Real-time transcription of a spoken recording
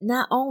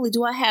not only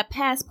do I have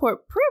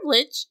passport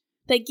privilege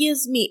that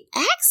gives me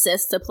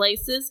access to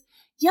places,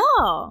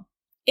 y'all,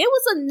 it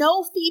was a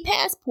no-fee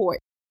passport.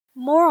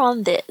 More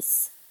on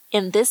this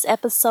in this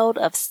episode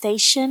of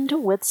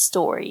Stationed with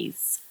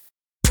Stories.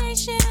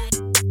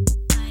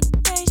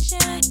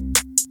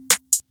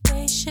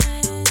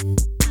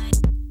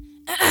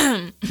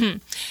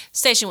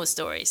 Station with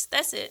Stories.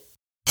 That's it.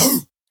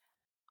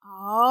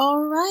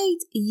 All right.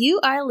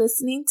 You are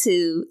listening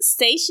to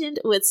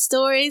Stationed with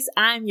Stories.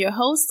 I'm your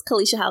host,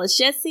 Kalisha Hollis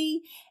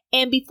Jesse.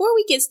 And before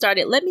we get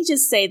started, let me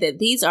just say that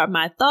these are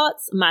my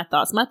thoughts.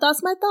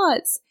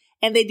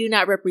 And they do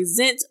not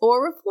represent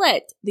or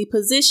reflect the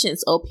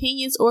positions,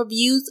 opinions, or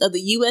views of the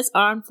U.S.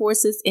 Armed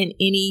Forces in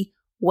any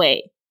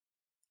way.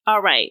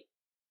 All right.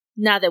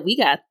 Now that we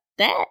got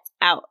that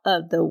out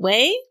of the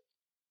way,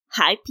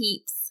 hi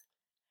peeps.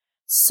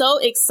 So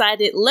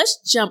excited. Let's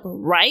jump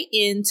right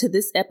into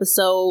this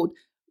episode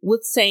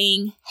with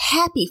saying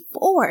Happy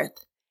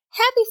 4th.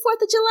 Happy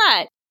 4th of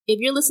July. If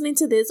you're listening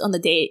to this on the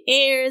day it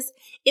airs,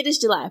 it is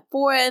July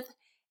 4th.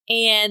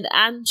 And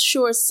I'm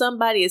sure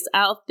somebody is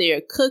out there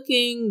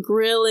cooking,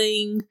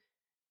 grilling,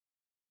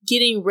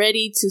 getting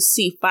ready to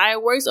see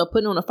fireworks or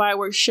putting on a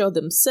fireworks show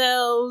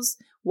themselves,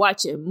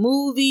 watching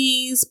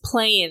movies,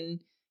 playing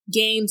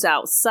games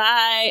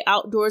outside,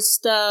 outdoor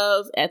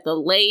stuff, at the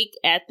lake,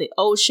 at the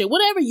ocean,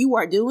 whatever you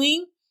are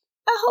doing.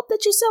 I hope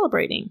that you're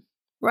celebrating,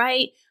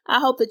 right? I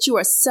hope that you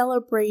are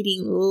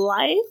celebrating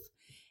life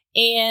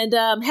and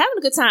having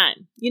a good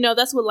time. You know,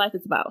 that's what life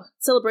is about.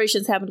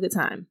 Celebrations, having a good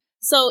time.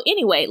 So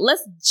anyway,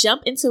 let's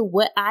jump into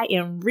what I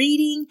am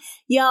reading.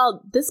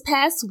 Y'all, this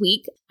past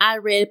week, I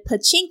read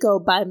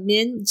Pachinko by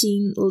Min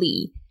Jin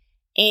Lee.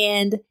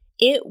 And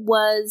it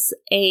was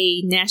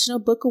a National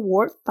Book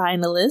Award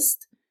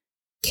finalist.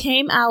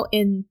 Came out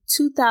in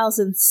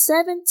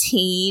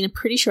 2017.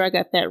 Pretty sure I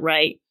got that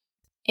right.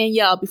 And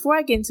y'all, before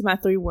I get into my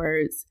 3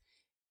 words,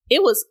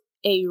 it was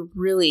a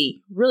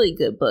really, really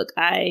good book.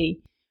 I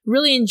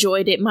really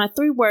enjoyed it. My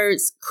 3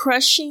 words,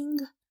 crushing,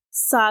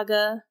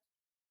 saga,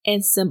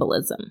 and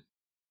symbolism.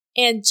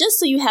 And just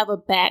so you have a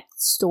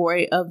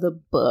backstory of the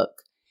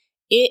book,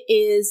 it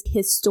is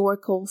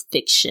historical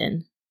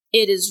fiction.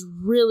 It is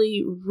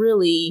really,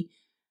 really,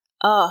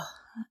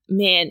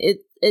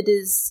 it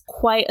is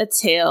quite a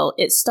tale.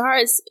 It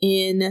starts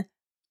in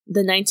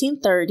the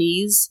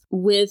 1930s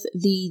with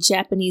the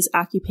Japanese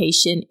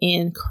occupation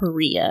in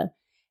Korea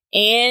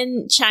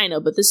and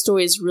China. But this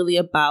story is really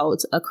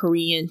about a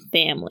Korean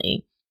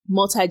family,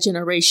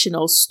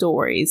 multi-generational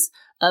stories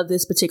of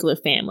this particular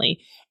family.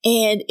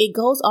 And it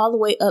goes all the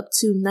way up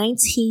to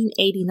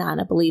 1989.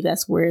 I believe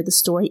that's where the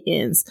story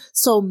ends.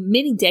 So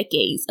many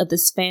decades of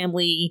this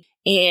family.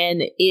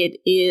 And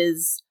it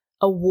is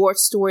a war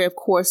story, of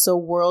course. So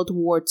World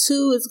War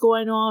II is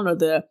going on, or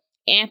the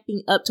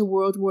amping up to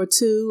World War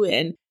II.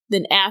 And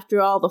then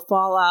after all the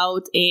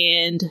fallout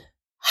and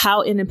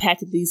how it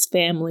impacted these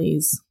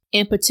families,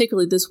 and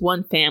particularly this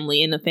one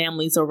family and the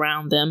families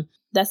around them.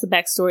 That's the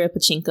backstory of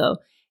Pachinko.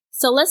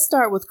 So let's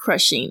start with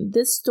crushing.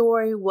 This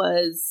story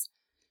was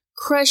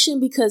crushing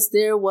because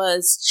there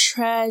was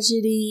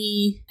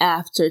tragedy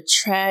after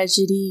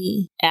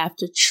tragedy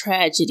after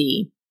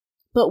tragedy.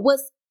 But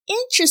what's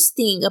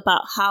interesting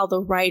about how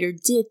the writer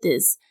did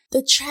this,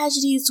 the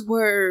tragedies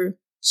were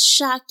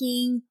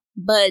shocking,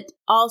 but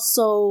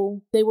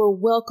also they were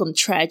welcome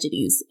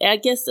tragedies. I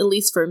guess at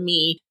least for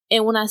me.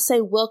 And when I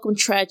say welcome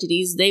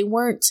tragedies, they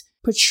weren't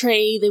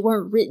portrayed, they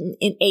weren't written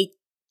in a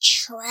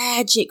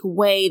tragic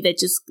way that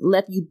just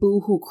left you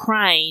boo-hoo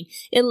crying.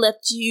 It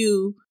left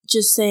you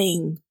just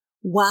saying,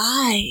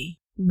 why?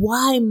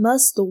 Why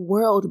must the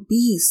world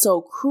be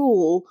so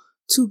cruel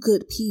to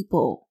good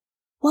people?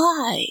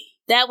 Why?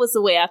 That was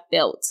the way I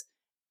felt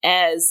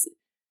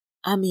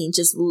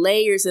just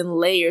layers and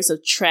layers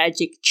of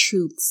tragic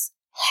truths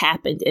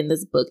happened in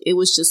this book. It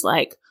was just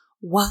like,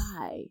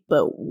 why?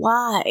 But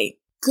why?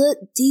 Good,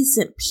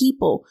 decent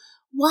people.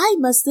 Why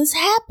must this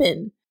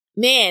happen?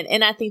 Man,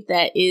 and I think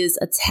that is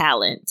a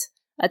talent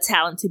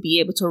to be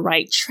able to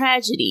write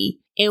tragedy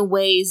in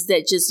ways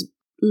that just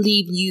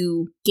leave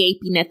you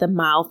gaping at the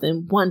mouth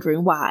and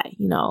wondering why,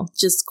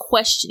 just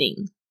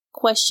questioning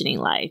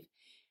life.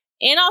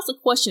 And also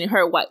questioning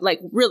her, why,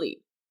 like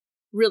really,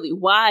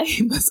 why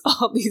must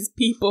all these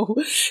people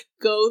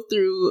go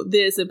through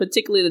this, and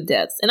particularly the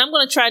deaths? And I'm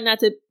going to try not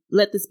to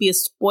let this be a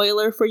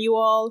spoiler for you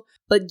all,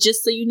 but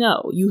just so you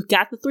know, you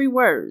got the 3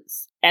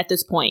 words at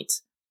this point.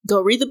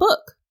 Go read the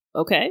book,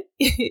 okay?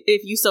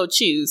 If you so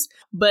choose.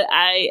 But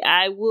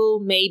I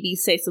will maybe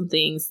say some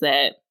things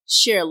that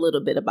share a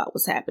little bit about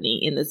what's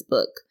happening in this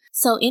book.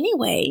 So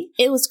anyway,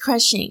 it was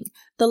crushing.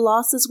 The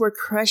losses were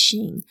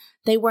crushing.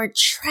 They weren't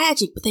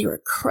tragic, but they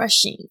were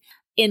crushing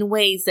in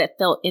ways that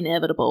felt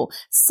inevitable.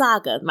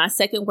 Saga. My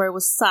second word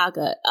was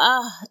saga.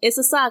 It's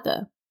a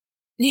saga.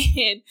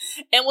 And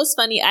what's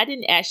funny, I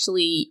didn't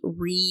actually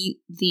read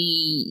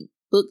the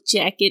book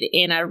jacket,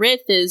 and I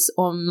read this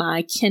on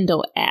my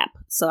Kindle app.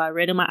 So I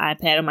read on my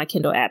iPad on my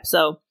Kindle app.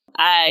 So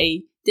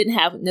I didn't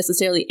have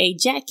necessarily a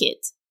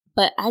jacket,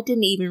 but I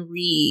didn't even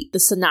read the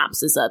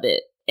synopsis of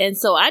it. And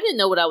so I didn't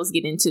know what I was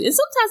getting into. And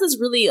sometimes it's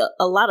really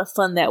a lot of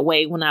fun that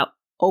way when I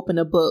open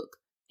a book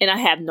and I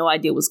have no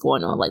idea what's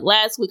going on. Like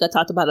last week, I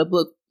talked about a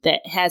book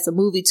that has a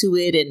movie to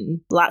it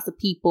and lots of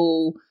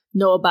people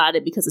know about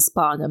it because it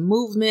spawned a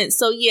movement.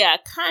 So yeah, I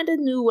kind of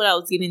knew what I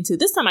was getting into.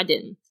 This time I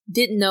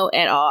didn't know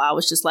at all. I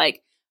was just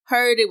like,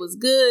 heard it was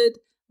good.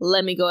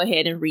 Let me go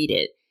ahead and read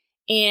it.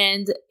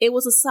 And it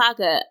was a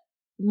saga,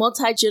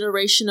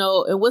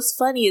 multi-generational. And what's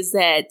funny is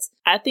that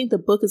I think the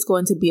book is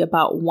going to be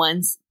about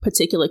one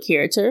particular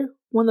character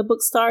when the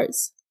book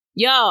starts.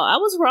 Y'all, I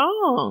was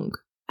wrong.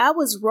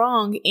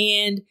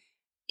 And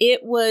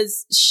it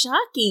was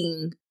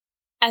shocking.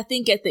 I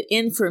think at the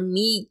end for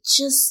me,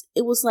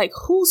 it was like,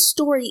 whose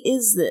story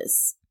is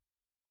this?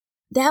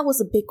 That was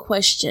a big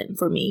question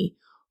for me.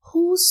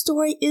 Whose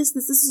story is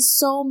this? This is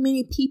so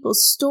many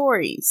people's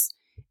stories.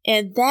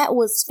 And that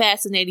was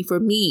fascinating for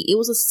me. It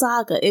was a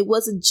saga. It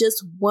wasn't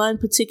just one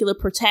particular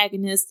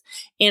protagonist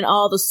and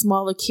all the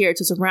smaller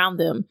characters around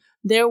them.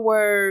 There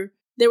were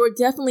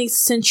definitely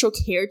central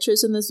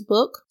characters in this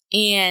book.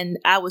 And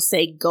I would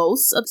say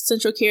ghosts of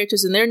central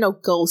characters. And there are no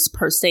ghosts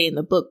per se in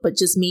the book, but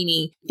just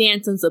meaning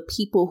phantoms of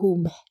people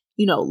who,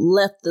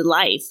 left the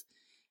life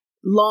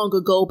long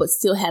ago, but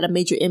still had a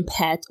major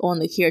impact on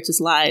the characters'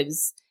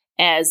 lives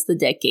as the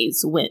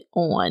decades went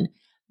on.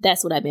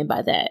 That's what I meant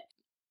by that.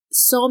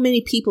 So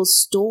many people's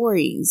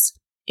stories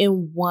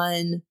in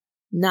one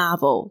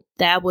novel.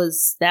 That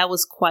was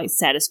quite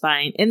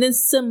satisfying. And then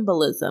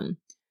symbolism.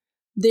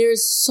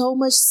 There's so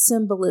much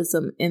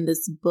symbolism in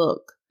this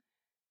book.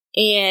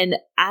 And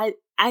I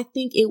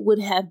think it would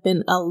have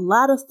been a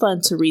lot of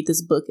fun to read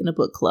this book in a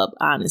book club,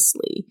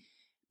 honestly,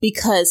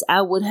 because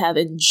I would have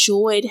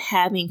enjoyed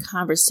having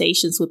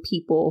conversations with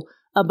people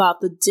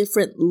about the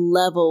different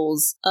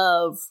levels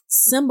of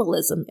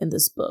symbolism in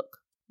this book.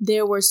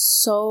 There were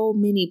so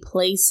many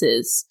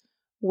places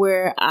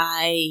where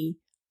I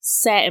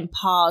sat and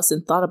paused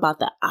and thought about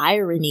the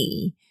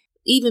irony.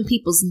 Even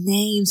people's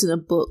names in the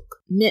book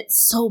meant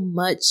so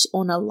much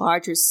on a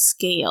larger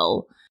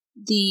scale.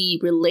 The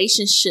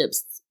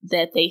relationships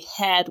that they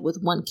had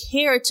with one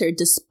character,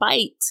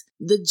 despite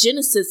the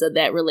genesis of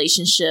that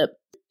relationship,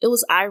 it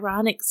was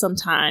ironic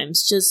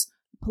sometimes, just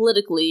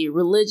politically,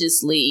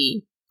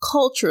 religiously,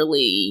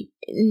 culturally,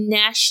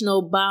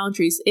 national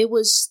boundaries. It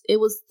was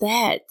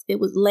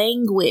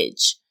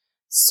language,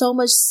 so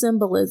much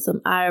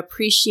symbolism. I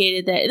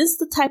appreciated that. This is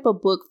the type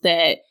of book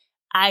that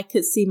I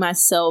could see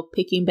myself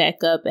picking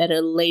back up at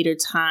a later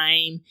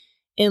time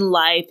in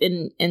life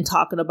and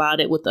talking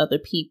about it with other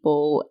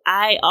people.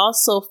 I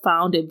also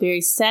found it very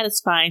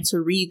satisfying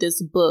to read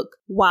this book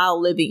while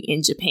living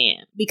in Japan,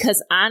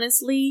 because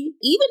honestly,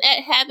 even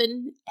at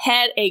having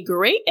had a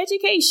great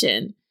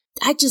education,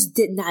 I just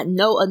did not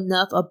know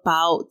enough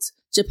about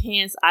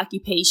Japan's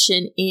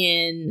occupation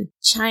in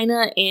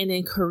China and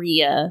in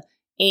Korea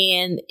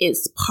and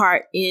its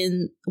part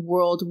in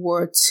World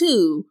War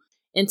II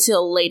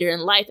until later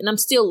in life. And I'm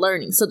still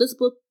learning. So this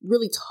book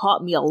really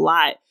taught me a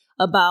lot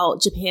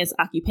about Japan's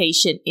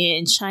occupation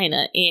in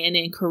China and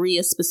in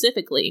Korea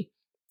specifically.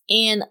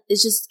 And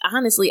it's just,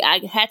 honestly, I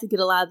had to get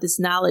a lot of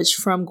this knowledge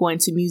from going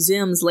to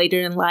museums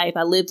later in life.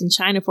 I lived in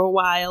China for a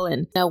while,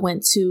 and I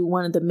went to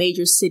one of the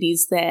major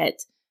cities that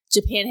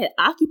Japan had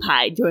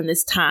occupied during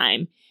this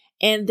time.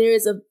 And there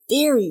is a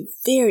very,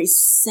 very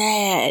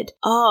sad,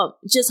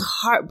 just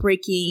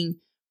heartbreaking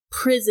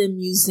prison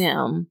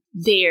museum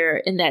there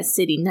in that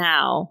city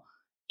now.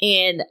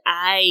 And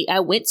I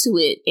went to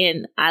it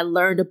and I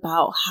learned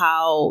about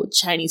how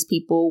Chinese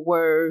people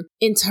were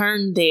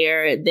interned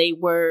there. They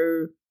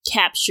were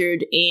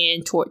captured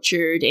and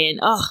tortured and,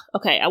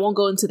 I won't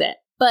go into that.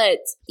 But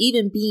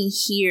even being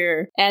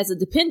here as a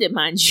dependent,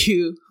 mind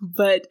you,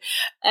 but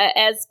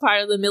as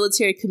part of the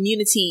military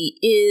community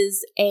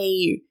is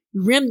a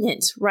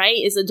remnant,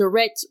 right? Is a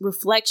direct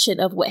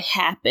reflection of what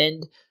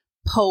happened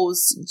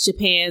post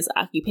Japan's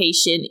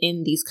occupation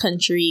in these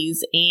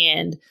countries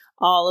and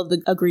all of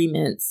the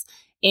agreements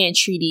and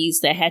treaties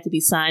that had to be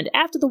signed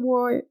after the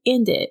war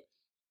ended.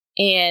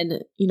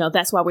 And,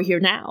 that's why we're here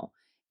now.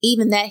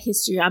 Even that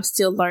history, I'm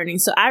still learning.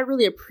 So I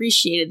really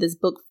appreciated this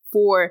book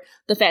for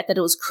the fact that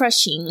it was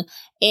crushing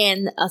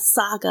and a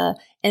saga,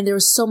 and there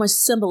was so much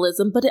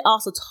symbolism, but it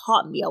also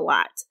taught me a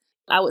lot.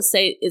 I would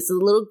say it's a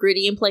little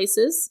gritty in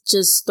places.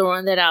 Just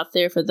throwing that out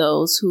there for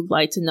those who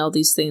like to know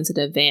these things in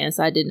advance.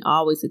 I didn't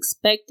always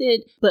expect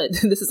it, but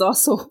this is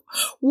also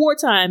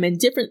wartime and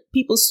different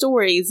people's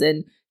stories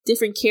and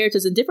different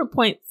characters and different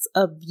points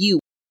of view.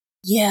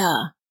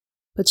 Yeah,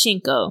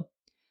 Pachinko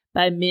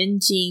by Min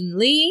Jin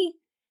Lee.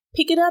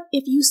 Pick it up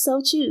if you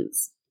so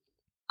choose.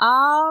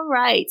 All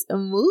right,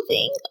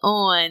 moving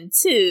on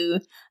to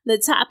the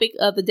topic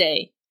of the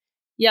day.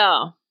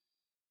 Y'all,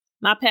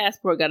 my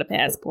passport got a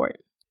passport.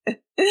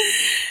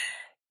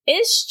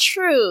 It's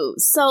true.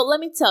 So let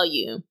me tell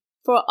you,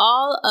 For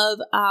all of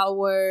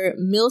our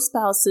male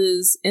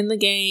spouses in the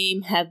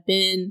game have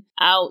been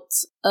out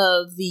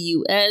of the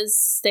U.S.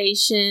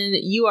 station.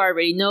 You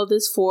already know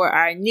this. For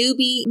our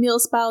newbie male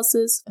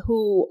spouses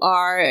who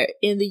are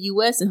in the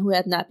U.S. and who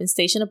have not been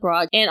stationed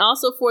abroad. And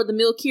also for the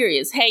male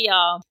curious. Hey,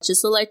 y'all,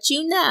 just to let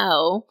you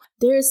know,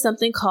 there is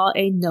something called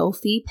a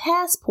no-fee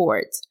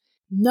passport.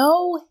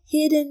 No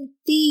hidden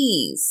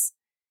fees.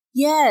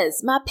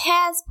 Yes, my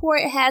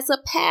passport has a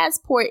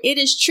passport. It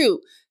is true.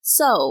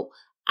 So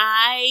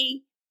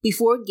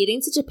before getting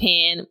to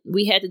Japan,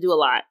 we had to do a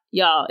lot.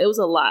 Y'all, it was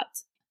a lot.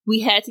 We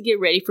had to get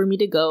ready for me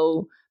to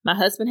go. My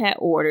husband had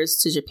orders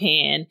to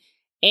Japan.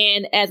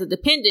 And as a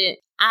dependent,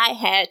 I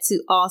had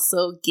to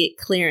also get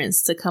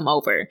clearance to come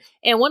over.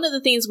 And one of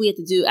the things we had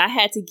to do, I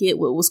had to get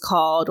what is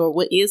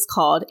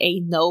called a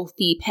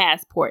no-fee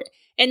passport.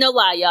 And no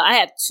lie, y'all, I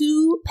have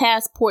 2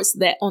 passports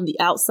that on the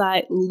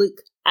outside look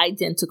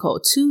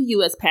identical. 2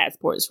 U.S.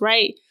 passports,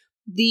 right?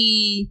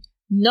 The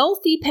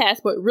no-fee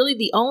passport, really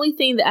the only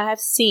thing that I have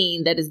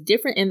seen that is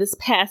different in this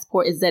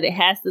passport is that it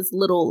has this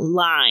little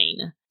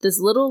line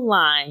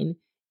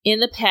in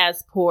the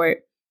passport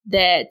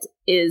that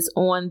is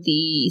on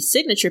the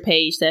signature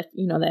page, that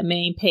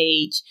main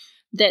page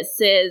that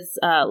says,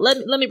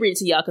 let me read it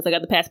to y'all because I got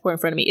the passport in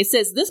front of me. It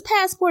says, this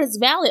passport is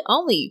valid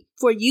only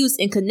for use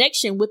in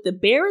connection with the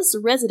bearer's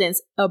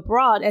residence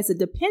abroad as a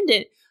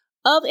dependent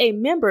of a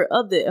member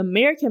of the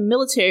American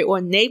military or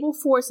naval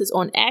forces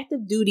on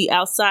active duty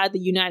outside the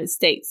United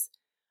States.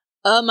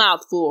 A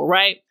mouthful,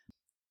 right?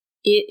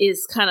 It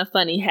is kind of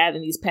funny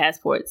having these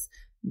passports,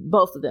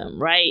 both of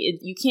them, right?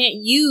 You can't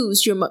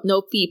use your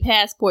no-fee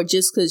passport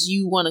just because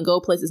you want to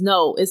go places.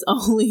 No, it's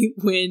only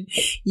when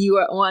you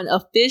are on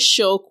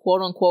official,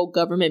 quote-unquote,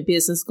 government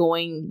business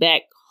going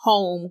back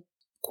home,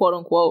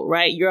 quote-unquote,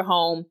 right? Your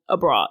home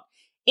abroad.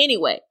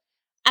 Anyway,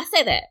 I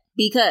say that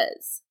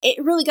because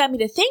it really got me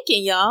to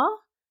thinking, y'all.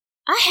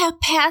 I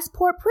have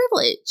passport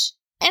privilege.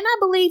 And I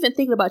believe in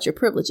thinking about your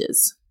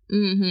privileges.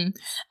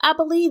 I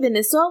believe in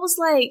it. So I was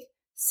like,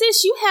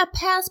 sis, you have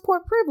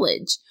passport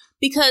privilege.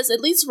 Because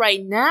at least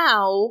right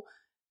now,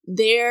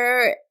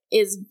 there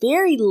is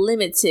very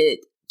limited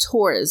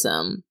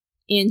tourism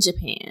in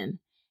Japan.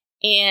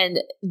 And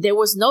there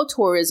was no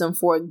tourism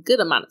for a good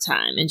amount of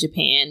time in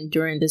Japan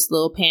during this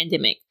little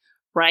pandemic,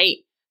 right?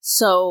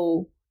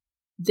 So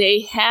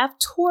they have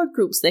tour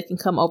groups that can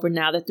come over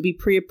now that have to be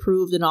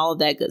pre-approved and all of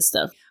that good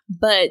stuff.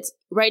 But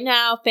right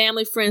now,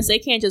 family, friends, they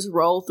can't just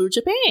roll through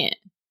Japan.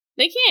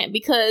 They can't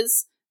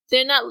because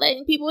they're not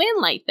letting people in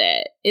like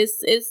that.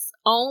 It's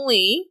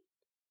only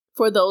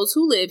for those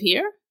who live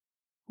here,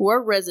 who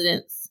are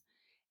residents.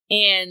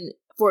 And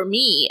for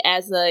me,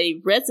 as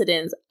a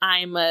resident,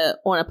 I'm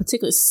on a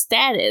particular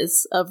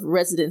status of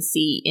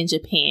residency in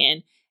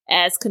Japan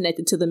as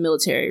connected to the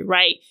military,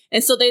 right?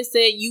 And so they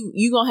said,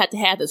 you're going to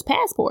have this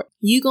passport.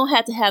 You're going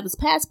to have this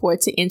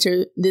passport to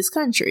enter this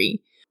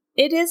country.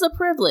 It is a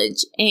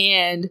privilege.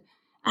 And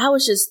I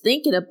was just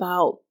thinking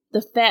about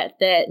the fact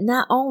that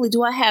not only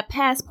do I have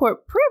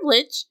passport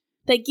privilege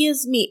that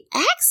gives me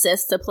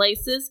access to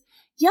places,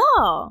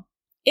 y'all,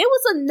 it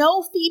was a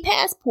no-fee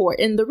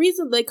passport. And the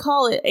reason they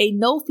call it a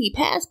no-fee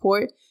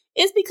passport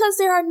is because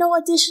there are no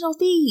additional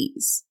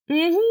fees.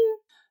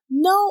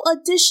 No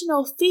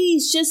additional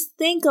fees. Just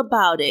think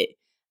about it.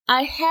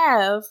 I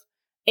have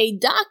a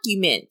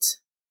document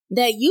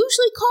that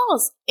usually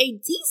costs a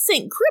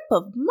decent grip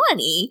of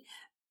money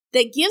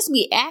that gives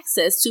me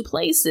access to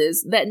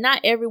places that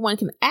not everyone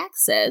can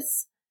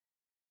access.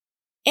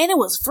 And it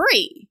was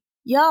free.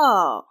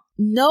 Y'all,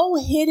 no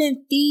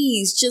hidden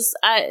fees.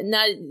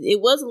 It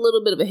was a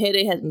little bit of a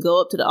headache having to go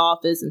up to the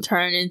office and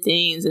turn in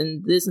things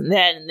and this and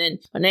that. And then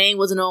my name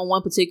wasn't on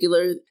one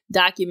particular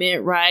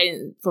document, right?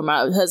 And for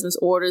my husband's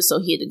orders. So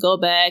he had to go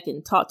back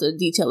and talk to the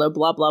detailer,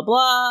 blah, blah,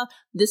 blah,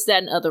 this,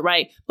 that, and other,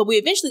 right? But we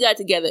eventually got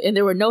together and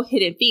there were no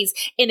hidden fees.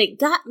 And it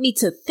got me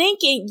to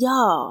thinking,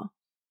 y'all,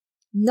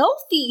 no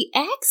fee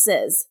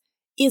access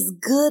is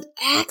good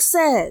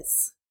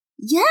access.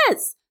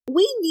 Yes,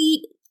 we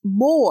need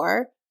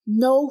more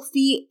no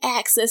fee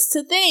access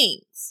to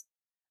things.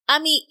 I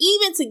mean,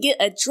 even to get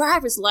a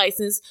driver's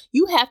license,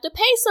 you have to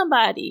pay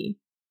somebody,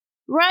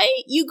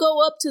 right? You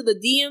go up to the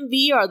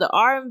DMV or the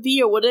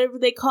RMV or whatever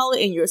they call it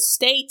in your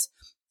state,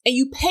 and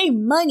you pay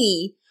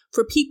money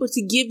for people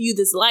to give you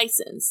this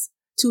license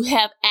to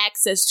have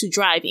access to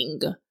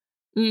driving.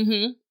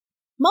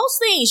 Most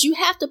things you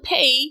have to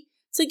pay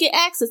to get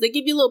access. They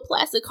give you a little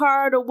plastic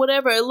card or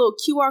whatever, a little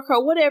QR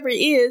code, whatever it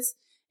is,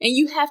 and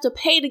you have to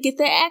pay to get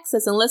that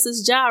access unless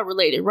it's job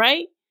related,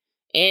 right?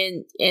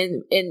 And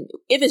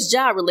if it's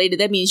job related,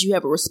 that means you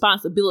have a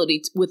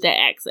responsibility with that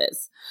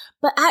access.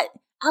 But I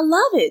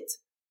love it.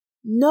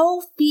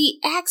 No fee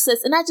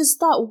access. And I just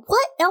thought,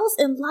 what else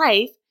in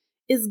life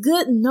is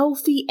good no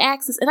fee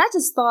access? And I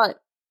just thought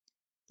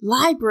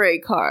library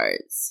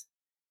cards.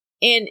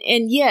 And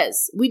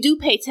yes, we do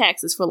pay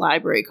taxes for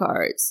library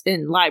cards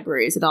and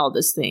libraries and all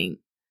this thing.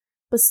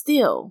 But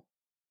still,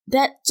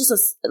 that just a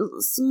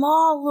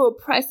small little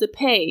price to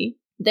pay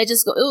that it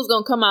was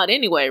going to come out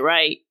anyway,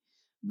 right?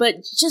 But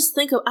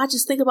I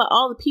just think about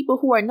all the people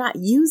who are not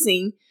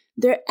using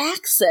their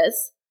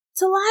access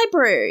to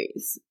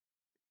libraries.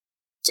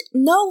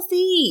 No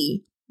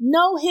fee,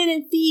 no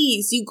hidden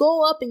fees. You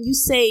go up and you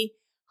say,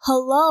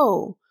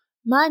 hello,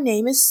 my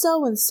name is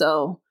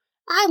so-and-so.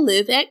 I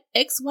live at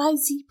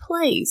XYZ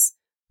place.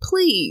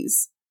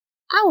 Please,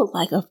 I would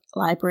like a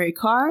library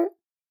card.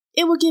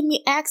 It will give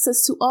me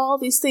access to all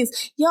these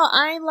things. Y'all,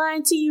 I ain't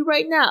lying to you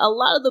right now. A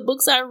lot of the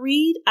books I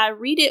read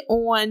it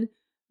on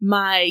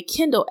my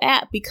Kindle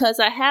app because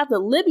I have the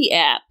Libby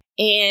app,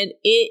 and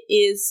it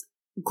is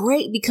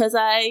great because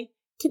I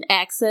can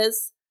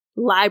access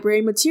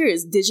library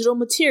materials, digital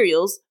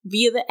materials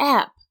via the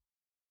app.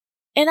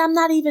 And I'm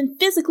not even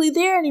physically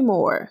there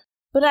anymore,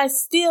 but I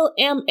still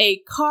am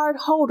a card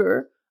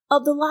holder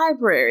of the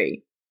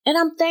library, and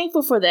I'm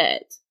thankful for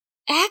that.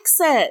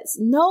 Access,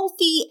 no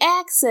fee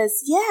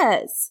access.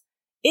 Yes,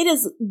 it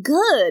is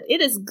good.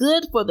 It is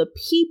good for the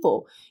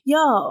people.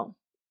 Y'all,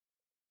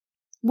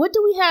 what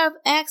do we have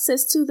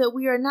access to that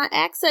we are not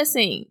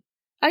accessing?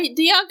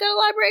 Do y'all got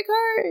a library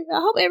card? I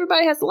hope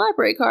everybody has a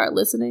library card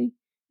listening.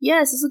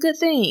 Yes, it's a good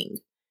thing.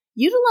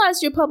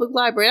 Utilize your public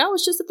library. I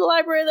was just at the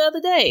library the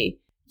other day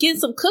getting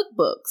some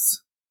cookbooks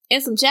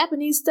and some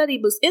Japanese study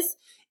books.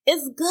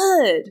 It's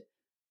good.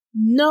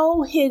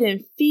 No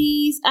hidden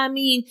fees. I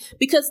mean,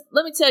 because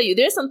let me tell you,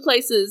 there's some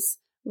places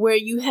where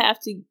you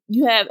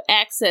have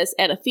access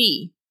at a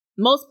fee.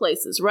 Most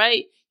places,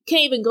 right? You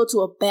can't even go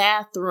to a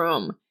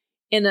bathroom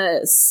in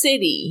a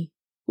city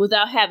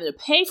without having to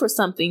pay for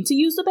something to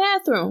use the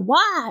bathroom.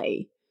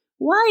 Why?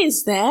 Why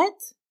is that?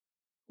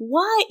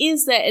 Why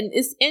is that? And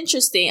it's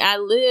interesting. I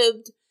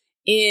lived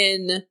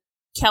in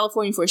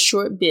California for a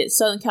short bit,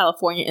 Southern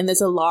California, and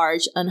there's a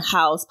large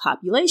unhoused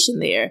population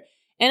there.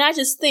 And I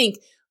just think,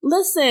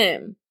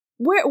 listen,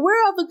 where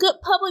are the good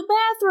public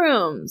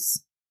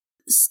bathrooms?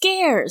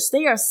 Scarce.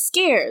 They are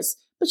scarce.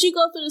 But you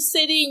go through the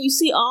city and you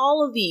see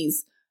all of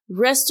these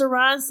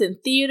restaurants and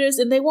theaters,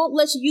 and they won't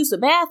let you use the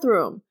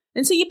bathroom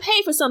until you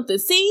pay for something.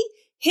 See?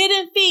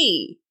 Hidden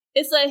fee.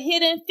 It's a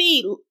hidden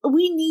fee.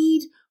 We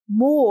need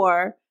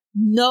more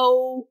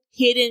no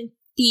hidden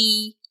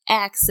fee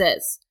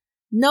access.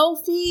 No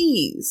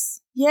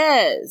fees.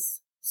 Yes.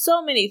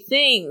 So many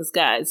things,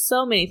 guys.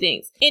 So many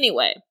things.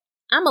 Anyway,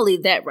 I'm going to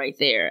leave that right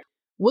there.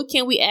 What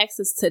can we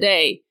access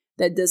today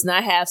that does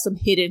not have some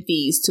hidden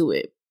fees to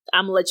it?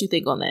 I'm going to let you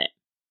think on that.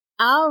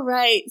 All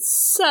right.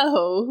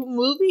 So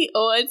moving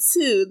on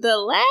to the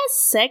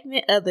last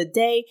segment of the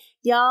day.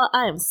 Y'all,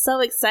 I am so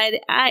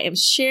excited. I am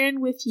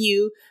sharing with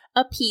you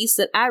a piece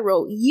that I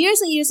wrote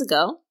years and years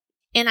ago.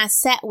 And I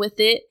sat with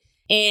it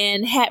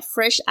and had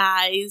fresh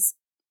eyes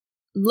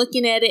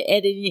looking at it,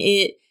 editing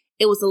it.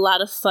 It was a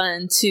lot of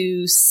fun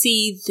to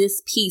see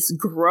this piece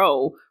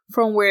grow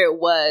from where it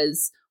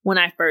was when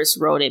I first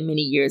wrote it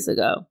many years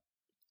ago.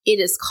 It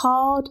is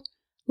called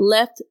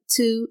Left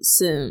Too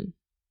Soon.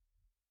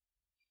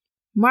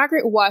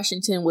 Margaret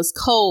Washington was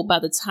cold by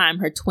the time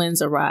her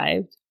twins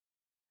arrived.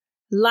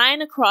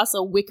 Lying across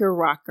a wicker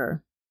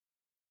rocker,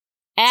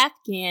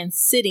 Afghan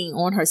sitting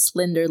on her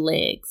slender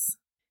legs.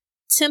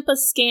 Tempa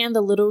scanned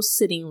the little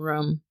sitting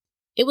room.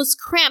 It was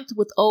cramped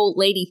with old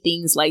lady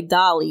things like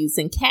dollies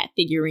and cat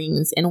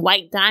figurines and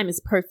White Diamond's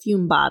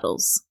perfume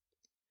bottles.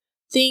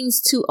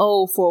 Things too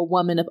old for a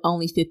woman of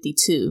only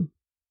 52.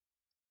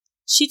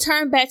 She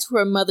turned back to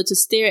her mother to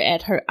stare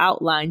at her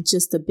outline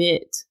just a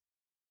bit.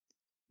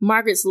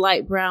 Margaret's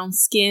light brown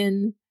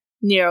skin,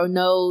 narrow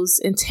nose,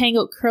 and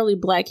tangled curly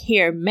black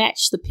hair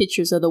matched the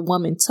pictures of the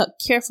woman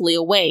tucked carefully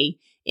away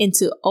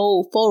into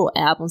old photo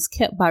albums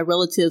kept by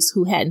relatives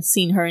who hadn't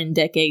seen her in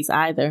decades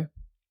either.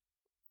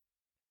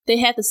 They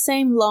had the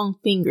same long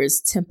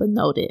fingers, Tempa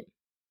noted.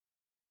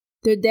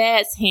 Their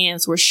dad's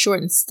hands were short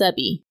and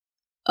stubby.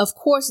 Of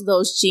course,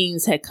 those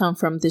genes had come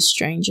from this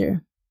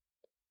stranger.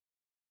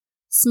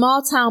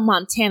 Small-town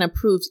Montana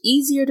proved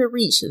easier to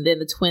reach than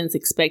the twins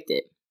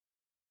expected.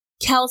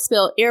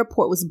 Kalispell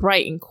Airport was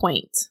bright and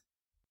quaint.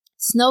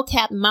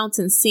 Snow-capped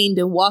mountains seemed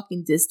in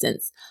walking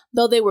distance,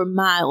 though they were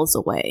miles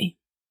away.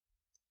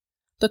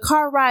 The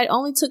car ride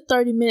only took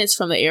 30 minutes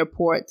from the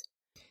airport,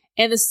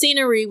 and the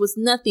scenery was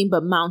nothing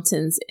but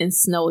mountains and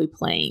snowy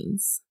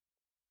plains.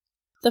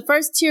 The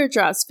first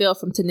teardrops fell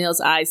from Tennille's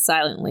eyes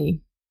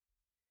silently.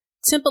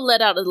 Tempa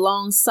let out a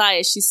long sigh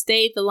as she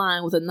stayed the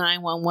line with the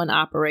 911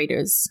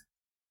 operators.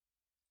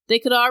 They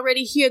could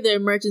already hear the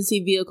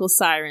emergency vehicle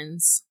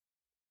sirens.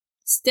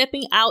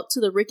 Stepping out to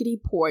the rickety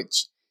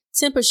porch,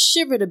 Tempa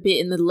shivered a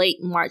bit in the late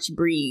March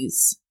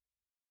breeze.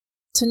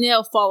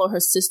 Tennille followed her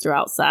sister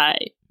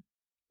outside.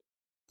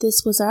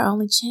 "This was our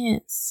only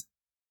chance,"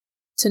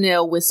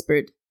 Tennille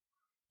whispered,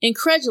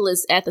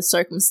 incredulous at the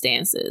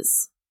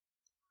circumstances.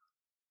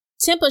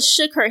 Tempa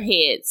shook her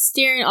head,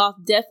 staring off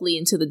deathly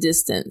into the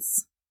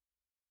distance.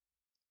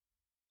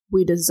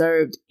 "We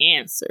deserved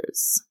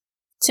answers,"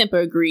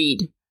 Tempa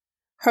agreed,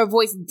 her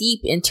voice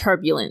deep and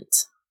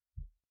turbulent.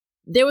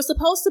 "There was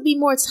supposed to be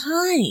more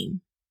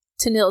time,"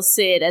 Tennille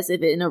said as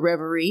if in a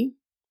reverie.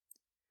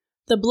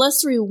 The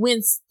blustery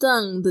wind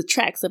stung the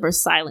tracks of her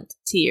silent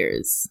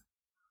tears.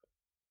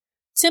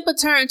 Tempa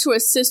turned to her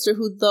sister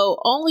who, though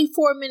only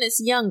 4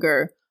 minutes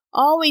younger,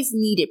 always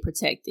needed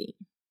protecting.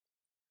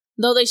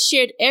 Though they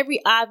shared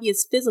every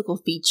obvious physical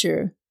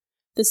feature,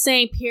 the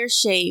same pear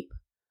shape,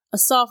 a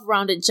soft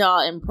rounded jaw,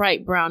 and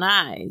bright brown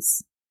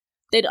eyes,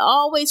 they'd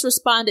always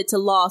responded to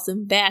loss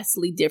in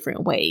vastly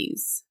different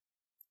ways.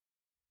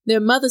 Their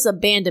mother's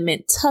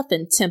abandonment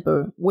toughened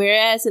Tempa,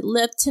 whereas it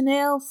left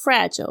Tanel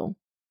fragile,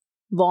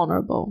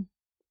 vulnerable.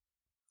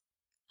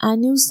 I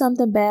knew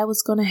something bad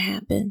was going to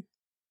happen.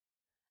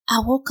 I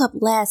woke up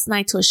last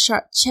night to a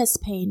sharp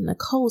chest pain and a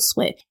cold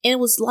sweat, and it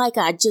was like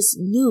I just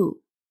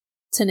knew,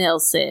 Tanel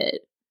said,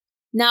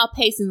 now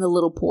pacing the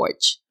little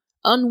porch,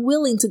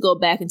 unwilling to go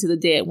back into the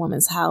dead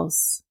woman's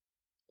house.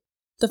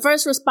 The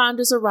first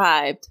responders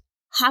arrived,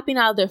 hopping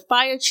out of their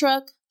fire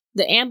truck,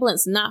 the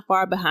ambulance not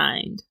far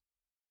behind.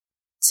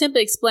 Tempa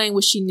explained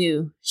what she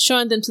knew,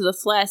 showing them to the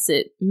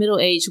flaccid,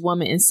 middle-aged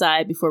woman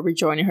inside before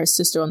rejoining her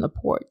sister on the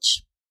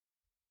porch.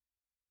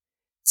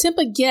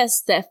 Tempa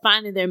guessed that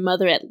finding their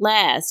mother at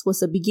last was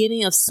the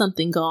beginning of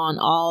something gone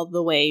all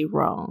the way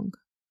wrong.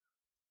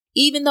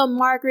 Even though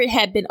Margaret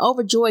had been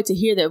overjoyed to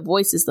hear their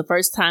voices the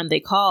first time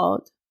they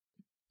called,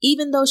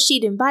 even though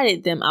she'd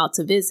invited them out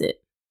to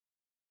visit,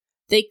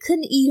 they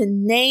couldn't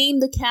even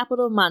name the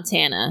capital of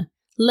Montana,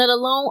 let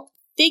alone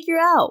figure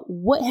out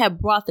what had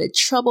brought their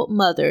troubled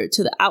mother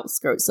to the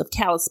outskirts of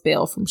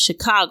Kalispell from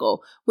Chicago,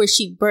 where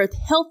she'd birthed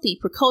healthy,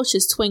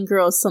 precocious twin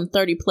girls some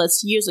 30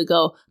 plus years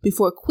ago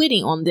before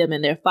quitting on them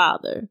and their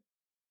father.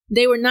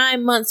 They were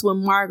 9 months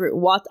when Margaret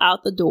walked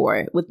out the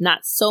door with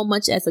not so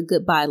much as a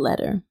goodbye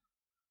letter.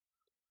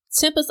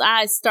 Tempa's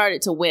eyes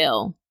started to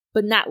well,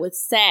 but not with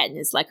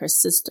sadness like her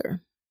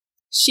sister.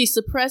 She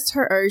suppressed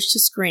her urge to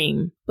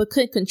scream, but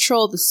couldn't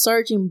control the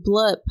surging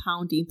blood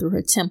pounding through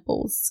her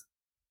temples.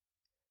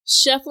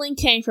 Shuffling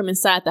came from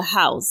inside the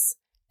house,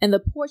 and the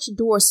porch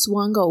door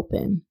swung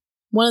open,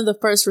 one of the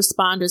first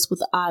responders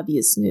with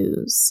obvious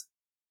news.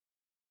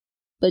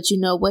 But you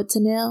know what,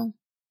 Tanel?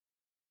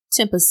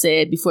 Tempa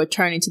said before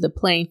turning to the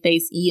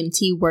plain-faced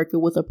EMT worker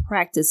with a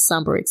practiced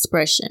somber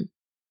expression.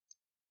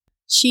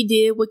 She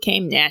did what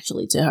came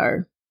naturally to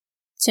her,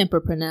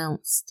 Tempa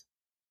pronounced.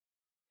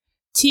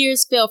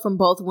 Tears fell from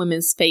both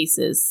women's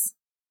faces.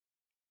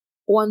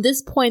 On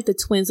this point, the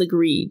twins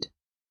agreed.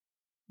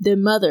 Their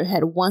mother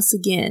had once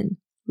again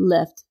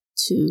left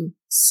too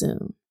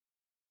soon.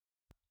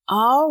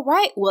 All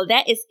right, well,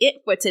 that is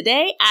it for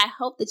today. I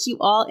hope that you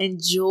all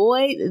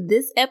enjoyed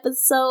this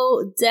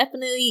episode.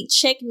 Definitely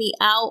check me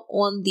out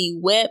on the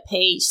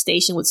webpage,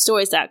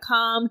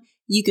 stationwithstories.com.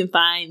 You can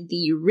find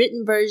the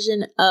written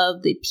version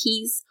of the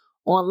piece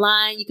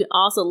online. You can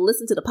also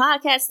listen to the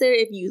podcast there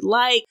if you'd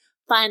like.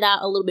 Find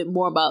out a little bit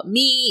more about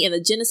me and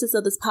the genesis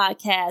of this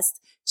podcast.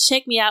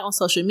 Check me out on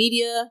social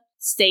media,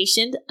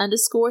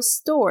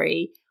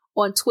 stationed_story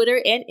on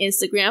Twitter and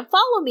Instagram.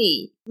 Follow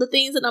me, the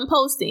things that I'm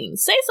posting.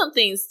 Say some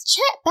things.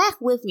 Chat back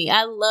with me.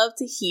 I love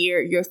to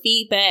hear your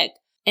feedback.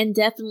 And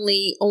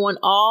definitely on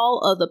all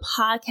of the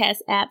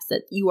podcast apps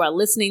that you are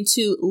listening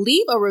to,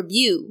 leave a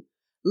review.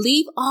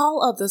 Leave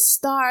all of the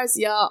stars,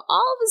 y'all.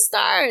 All of the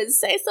stars.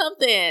 Say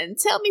something.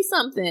 Tell me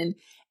something.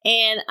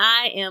 And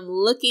I am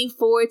looking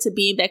forward to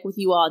being back with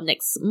you all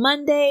next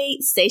Monday.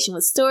 Station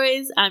with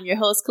Stories. I'm your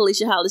host,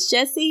 Kalisha Hollis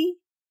Jesse.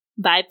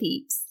 Bye,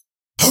 peeps.